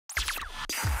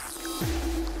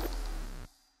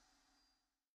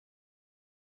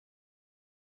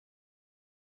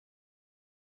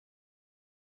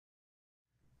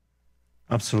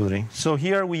Absolutely. So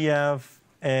here we have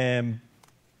an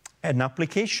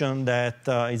application that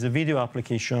is a video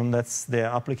application. That's the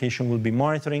application we'll be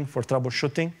monitoring for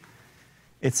troubleshooting.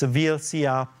 It's a VLC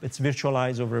app. It's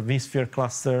virtualized over a vSphere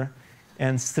cluster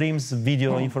and streams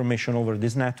video information over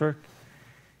this network.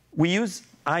 We use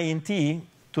INT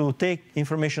to take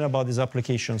information about this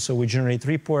application. So we generate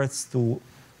reports to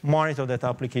monitor that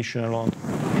application along the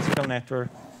physical network.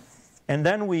 And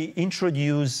then we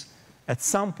introduce, at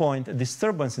some point, a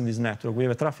disturbance in this network. We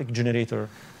have a traffic generator.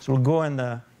 So we'll go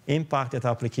and impact that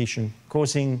application,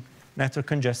 causing network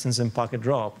congestions and packet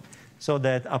drop, so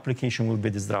that application will be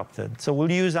disrupted. So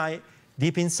we'll use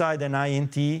deep inside an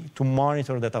INT to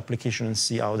monitor that application and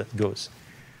see how that goes.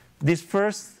 This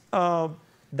first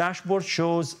dashboard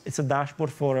shows, it's a dashboard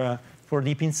for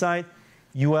deep inside.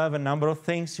 You have a number of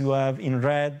things. You have in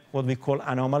red what we call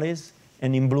anomalies,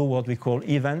 and in blue what we call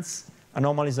events.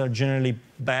 Anomalies are generally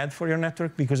bad for your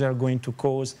network because they are going to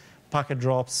cause packet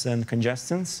drops and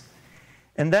congestions.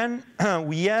 And then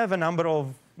we have a number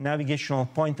of navigational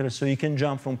pointers, so you can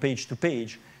jump from page to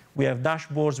page. We have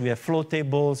dashboards, we have flow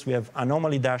tables, we have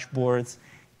anomaly dashboards,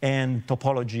 and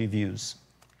topology views.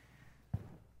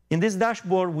 In this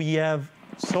dashboard, we have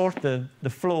sorted the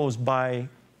flows by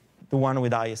the one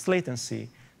with highest latency.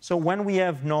 So when we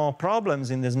have no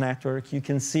problems in this network, you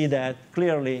can see that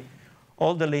clearly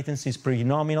all the latency is pretty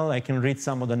nominal. I can read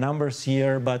some of the numbers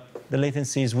here, but the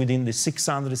latency is within the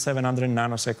 600, 700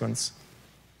 nanoseconds.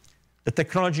 The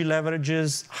technology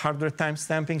leverages hardware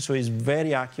timestamping, so it's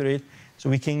very accurate. So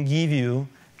we can give you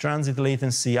transit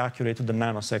latency accurate to the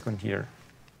nanosecond here.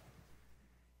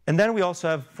 And then we also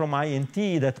have from INT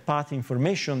that path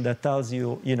information that tells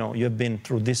you, you have been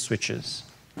through these switches.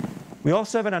 We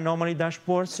also have an anomaly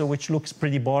dashboard, so which looks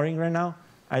pretty boring right now.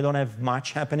 I don't have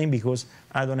much happening because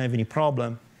I don't have any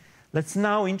problem. Let's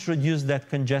now introduce that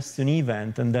congestion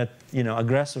event and that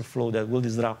aggressor flow that will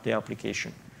disrupt the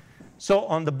application. So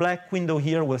on the black window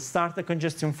here, we'll start the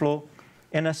congestion flow.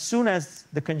 And as soon as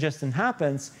the congestion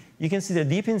happens, you can see that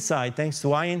deep inside, thanks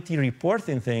to INT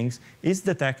reporting things, is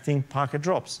detecting packet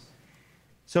drops.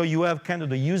 So you have kind of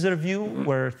the user view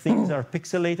where things are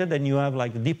pixelated, and you have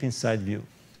like the deep inside view.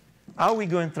 How we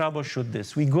go and troubleshoot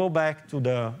this? We go back to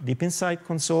the deep inside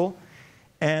console,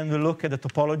 and we look at the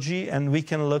topology, and we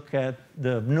can look at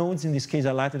the nodes, in this case,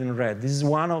 highlighted in red. This is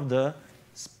one of the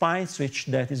spine switch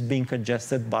that is being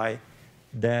congested by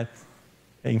that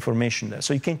information there.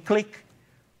 So you can click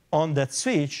on that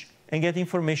switch and get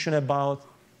information about,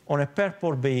 on a per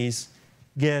port base,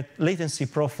 get latency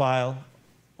profile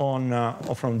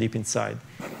from deep inside.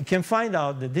 You can find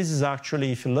out that this is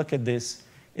actually, if you look at this,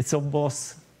 it's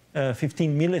almost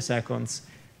 15 milliseconds.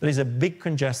 There is a big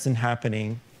congestion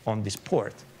happening on this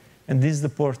port. And this is the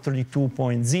port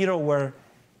 32.0 where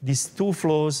these two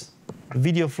flows, the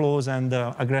video flows and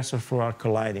the aggressor flow are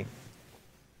colliding.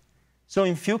 So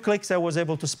in few clicks, I was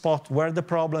able to spot where the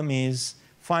problem is,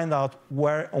 find out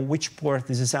on which port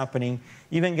this is happening,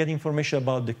 even get information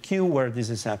about the queue where this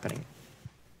is happening.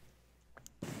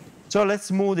 So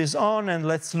let's move this on and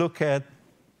let's look at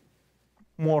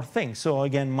more things. So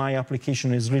again, my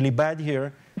application is really bad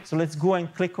here. So let's go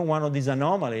and click on one of these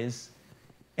anomalies.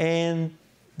 And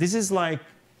this is like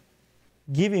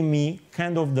giving me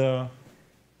kind of the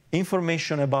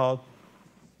information about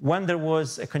when there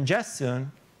was a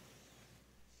congestion.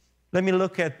 Let me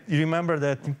look at, you remember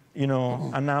that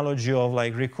analogy of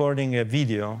like recording a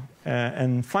video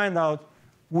and find out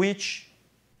which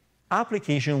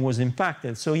application was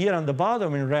impacted. So here on the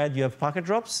bottom in red, you have packet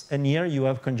drops, and here you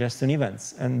have congestion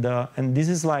events. And this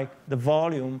is like the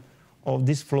volume of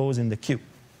these flows in the queue.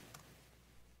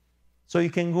 So you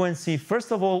can go and see,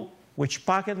 first of all, which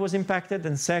packet was impacted,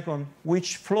 and second,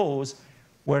 which flows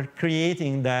were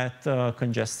creating that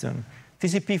congestion.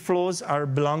 TCP flows are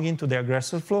belonging to the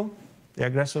aggressor flow, the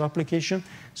aggressor application.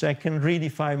 So I can read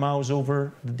if I mouse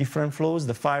over the different flows,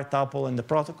 the file tuple and the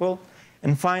protocol,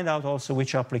 and find out also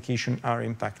which application are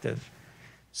impacted.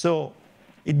 So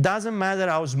it doesn't matter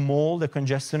how small the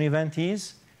congestion event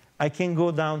is. I can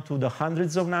go down to the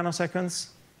hundreds of nanoseconds,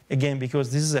 again,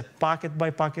 because this is a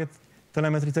packet-by-packet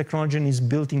telemetry technology and is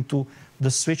built into the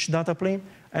switch data plane.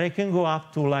 And I can go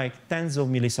up to like tens of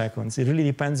milliseconds. It really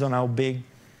depends on how big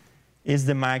is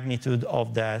the magnitude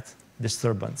of that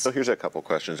disturbance. So here's a couple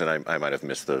questions, and I might have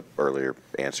missed the earlier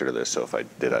answer to this, so if I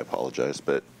did, I apologize.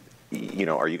 But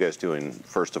are you guys doing,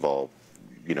 first of all,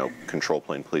 control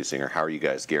plane policing, or how are you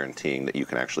guys guaranteeing that you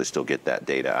can actually still get that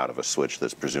data out of a switch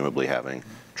that's presumably having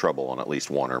trouble on at least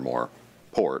one or more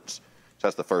ports? So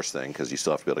that's the first thing, because you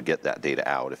still have to be able to get that data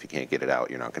out. If you can't get it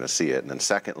out, you're not going to see it. And then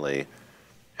secondly,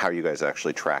 how are you guys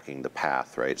actually tracking the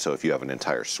path, right? So if you have an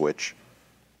entire switch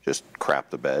just crap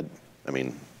the bed? I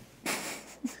mean,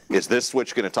 is this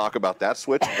switch going to talk about that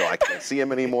switch? No, I can't see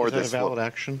him anymore. Is that a valid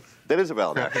action? That is a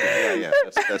valid action. Yeah.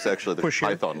 That's actually the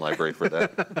Python library for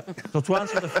that. So to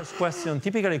answer the first question,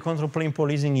 typically control plane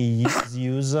policing is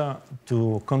used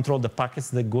to control the packets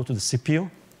that go to the CPU.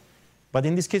 But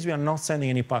in this case, we are not sending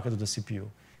any packet to the CPU.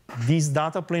 These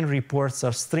data plane reports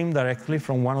are streamed directly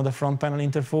from one of the front panel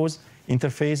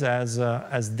interface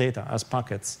as data, as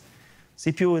packets.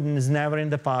 CPU is never in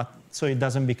the path, so it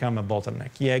doesn't become a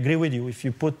bottleneck. Yeah, I agree with you. If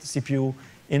you put CPU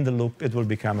in the loop, it will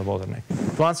become a bottleneck.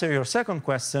 To answer your second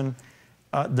question,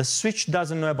 the switch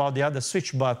doesn't know about the other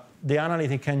switch, but the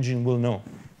analytic engine will know,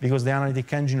 because the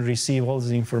analytic engine receives all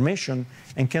this information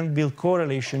and can build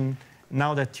correlation.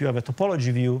 Now that you have a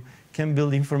topology view, can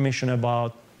build information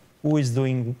about who is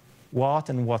doing what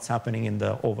and what's happening in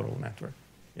the overall network.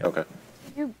 Yeah. Okay.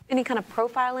 Do any kind of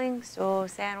profiling? So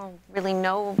say I don't really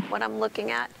know what I'm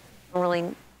looking at. I don't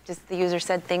really, just the user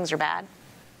said things are bad.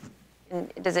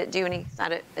 And does it do any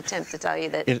kind of attempt to tell you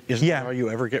that? Isn't that all you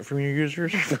ever get from your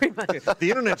users? Pretty much. The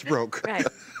internet's broke. Right.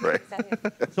 Right.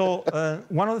 So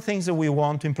one of the things that we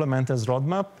want to implement as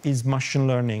roadmap is machine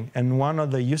learning. And one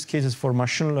of the use cases for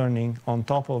machine learning on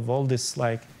top of all this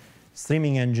like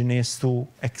streaming engine is to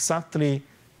exactly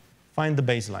find the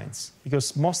baselines.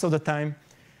 Because most of the time,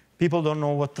 people don't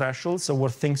know what thresholds or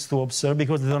what things to observe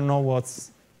because they don't know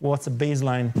what's a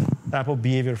baseline type of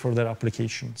behavior for their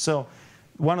application. So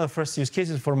one of the first use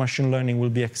cases for machine learning will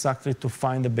be exactly to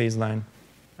find the baseline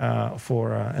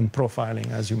and profiling,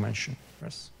 as you mentioned.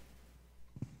 Yes.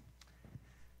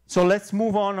 So let's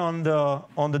move on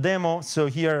the demo. So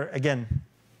here, again,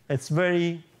 it's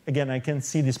very, again, I can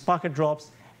see these packet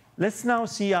drops. Let's now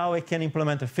see how I can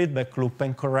implement a feedback loop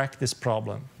and correct this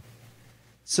problem.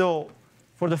 So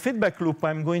for the feedback loop,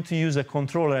 I'm going to use a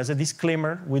controller. As a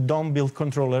disclaimer, we don't build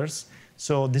controllers.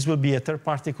 So this will be a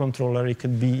third-party controller. It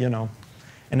could be,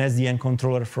 an SDN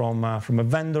controller from a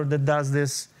vendor that does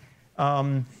this.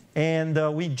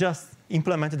 We just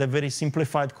implemented a very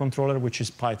simplified controller, which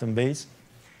is Python-based.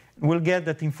 We'll get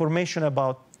that information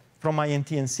from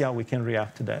INT and see how we can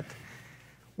react to that.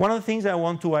 One of the things I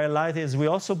want to highlight is we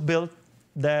also built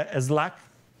a Slack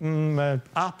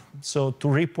app, so to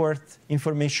report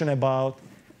information about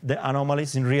the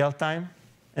anomalies in real time.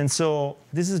 And so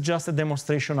this is just a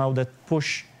demonstration how that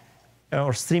push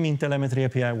or streaming telemetry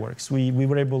API works. We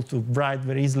were able to write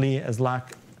very easily a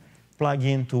Slack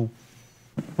plugin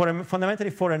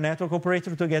fundamentally for a network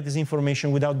operator to get this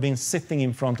information without being sitting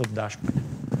in front of the dashboard.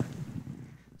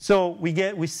 So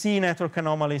we see network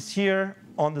anomalies here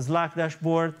on the Slack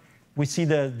dashboard. We see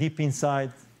the deep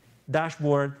inside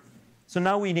dashboard. So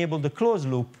now we enable the closed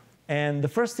loop. And the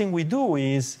first thing we do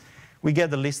is we get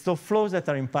the list of flows that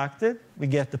are impacted. We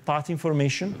get the path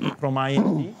information from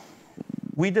INT.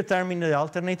 We determine the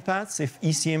alternate paths. If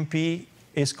ECMP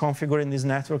is configured in this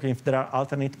network, if there are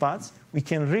alternate paths, we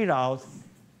can reroute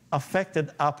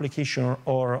affected application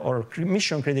or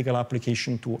mission-critical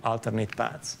application to alternate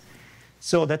paths.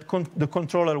 So that the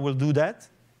controller will do that.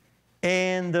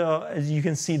 And as you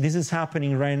can see, this is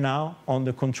happening right now on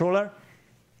the controller.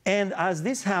 And as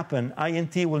this happens,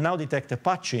 INT will now detect a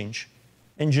path change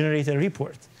and generate a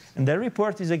report. And that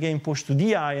report is again pushed to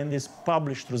DI and is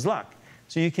published through Slack.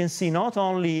 So you can see not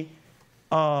only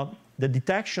the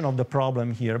detection of the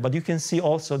problem here, but you can see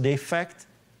also the effect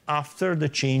after the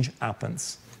change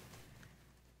happens.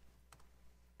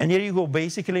 And here you go.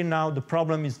 Basically, now the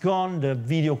problem is gone. The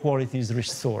video quality is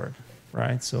restored,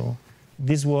 right? So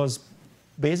this was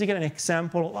basically an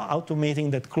example of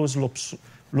automating that closed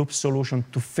loop solution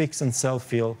to fix and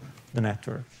self-heal the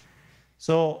network.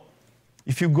 So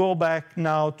if you go back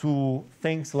now to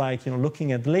things like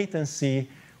looking at latency,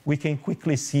 we can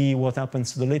quickly see what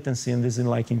happens to the latency. And this in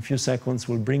a few seconds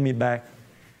will bring me back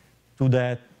to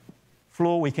that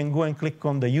flow. We can go and click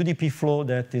on the UDP flow,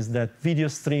 that is that video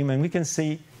stream, and we can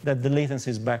see that the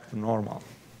latency is back to normal.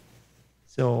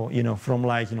 So from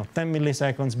 10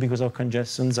 milliseconds because of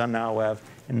congestions, I now have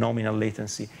a nominal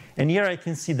latency. And here I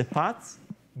can see the paths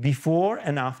before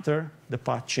and after the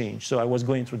path change. So I was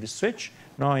going through this switch.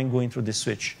 Now I'm going through this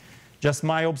switch. Just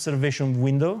my observation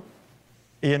window,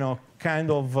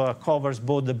 kind of covers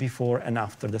both the before and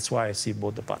after. That's why I see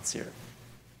both the paths here.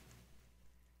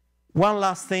 One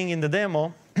last thing in the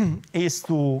demo is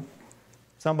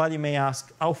somebody may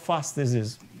ask how fast this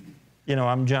is.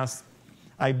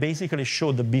 I basically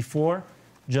showed the before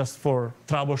just for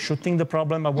troubleshooting the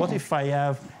problem. But what if I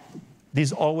have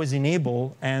this always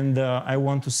enabled and I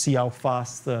want to see how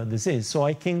fast this is? So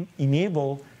I can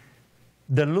enable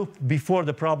the loop before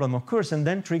the problem occurs and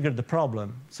then trigger the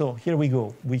problem. So here we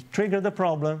go. We trigger the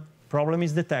problem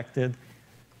is detected.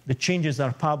 the changes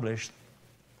are published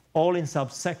all in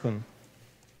sub-second.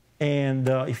 And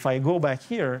if I go back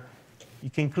here, you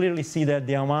can clearly see that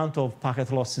the amount of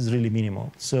packet loss is really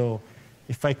minimal. So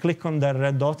if I click on that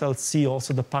red dot, I'll see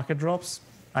also the packet drops.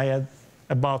 I had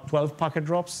about 12 packet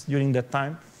drops during that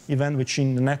time event, which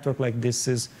in a network like this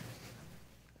is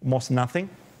almost nothing.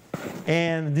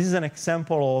 And this is an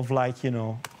example of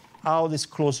how this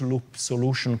closed loop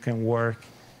solution can work,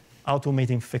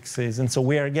 automating fixes. And so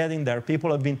we are getting there.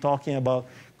 People have been talking about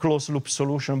closed loop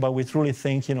solution, but we truly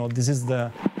think this is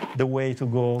the way to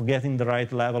go. Getting the right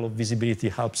level of visibility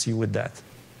helps you with that.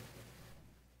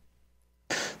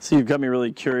 So you've got me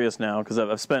really curious now, because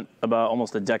I've spent about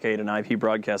almost a decade in IP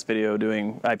broadcast video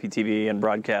doing IPTV and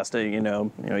broadcasting,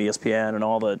 ESPN and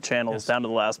all the channels down to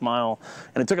the last mile.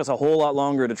 And it took us a whole lot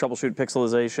longer to troubleshoot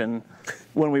pixelization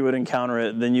when we would encounter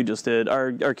it than you just did.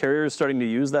 Are carriers starting to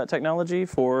use that technology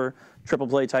for triple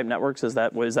play type networks? Is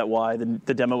that why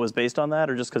the demo was based on that,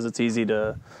 or just because it's easy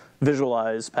to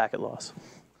visualize packet loss?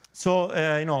 So,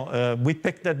 we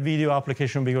picked that video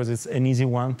application because it's an easy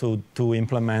one to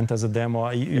implement as a demo.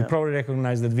 You probably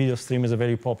recognize that video stream is a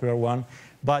very popular one.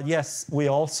 But yes, we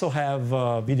also have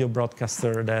a video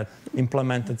broadcaster that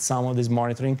implemented some of these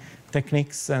monitoring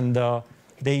techniques, and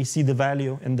they see the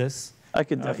value in this. I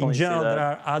could definitely in general, see that. there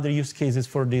are other use cases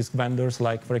for these vendors,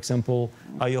 like, for example,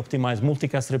 how you optimize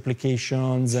multicast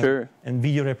replications and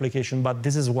video replication, but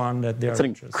this is one that they're interested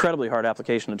in. It's an incredibly hard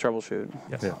application to troubleshoot.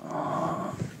 Yes.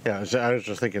 Yeah, I was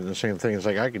just thinking the same thing. It's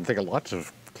like I can think of lots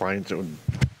of clients that would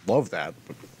love that.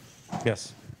 But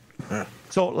yes. Yeah.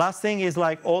 So last thing is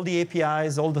all the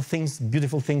APIs, all the things,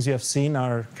 beautiful things you have seen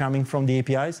are coming from the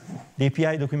APIs. The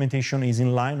API documentation is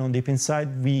in line on Deep Inside.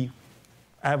 We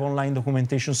have online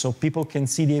documentation so people can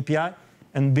see the API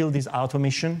and build this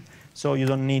automation. So you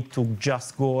don't need to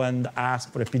just go and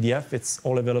ask for a PDF. It's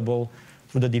all available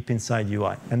through the Deep Inside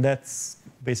UI. And that's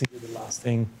basically the last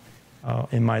thing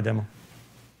in my demo.